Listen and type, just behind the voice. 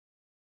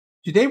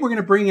Today we're going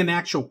to bring an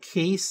actual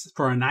case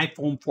for an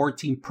iPhone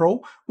 14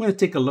 Pro. We're going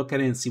to take a look at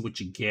it and see what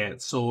you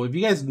get. So if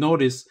you guys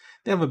notice,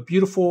 they have a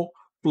beautiful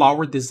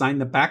flower design in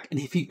the back. And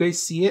if you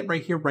guys see it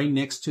right here, right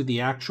next to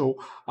the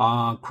actual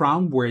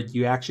crown where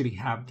you actually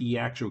have the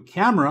actual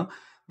camera,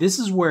 this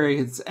is where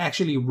it's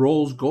actually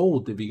rose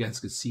gold, if you guys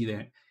could see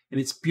that.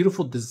 And it's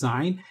beautiful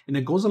design, and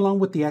it goes along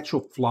with the actual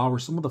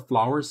flowers. Some of the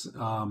flowers,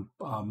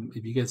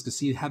 if you guys can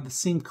see, have the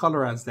same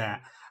color as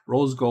that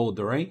rose gold,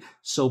 all right?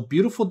 So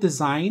beautiful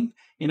design.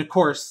 And of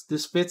course,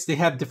 this fits. They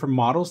have different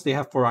models. They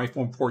have for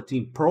iPhone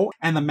 14 Pro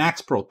and the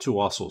Max Pro too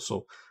also.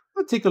 So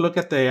let's take a look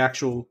at the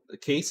actual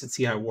case and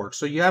see how it works.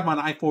 So you have an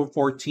iPhone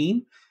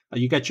 14.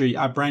 You got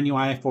your brand new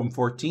iPhone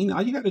 14.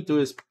 All you got to do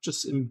is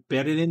just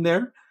embed it in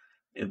there.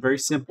 And very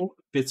simple.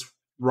 Fits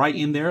right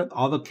in there.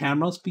 All the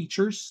cameras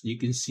features, you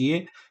can see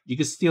it. You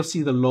can still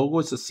see the logo.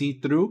 It's a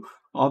see-through.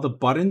 All the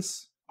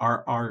buttons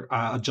are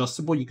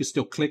adjustable. You can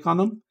still click on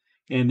them.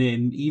 And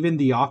then even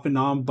the off and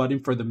on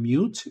button for the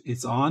mute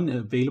is on,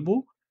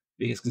 available.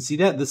 You guys can see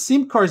that. The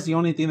SIM card is the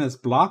only thing that's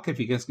blocked, if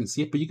you guys can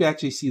see it, but you can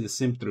actually see the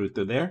SIM through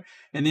there.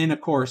 And then,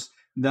 of course,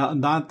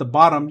 down at the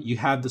bottom, you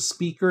have the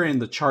speaker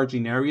and the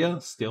charging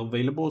area still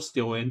available,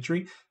 still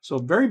entry. So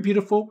very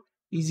beautiful,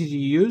 easy to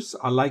use.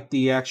 I like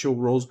the actual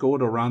rose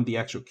gold around the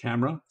actual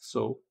camera.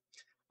 So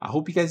I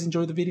hope you guys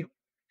enjoy the video.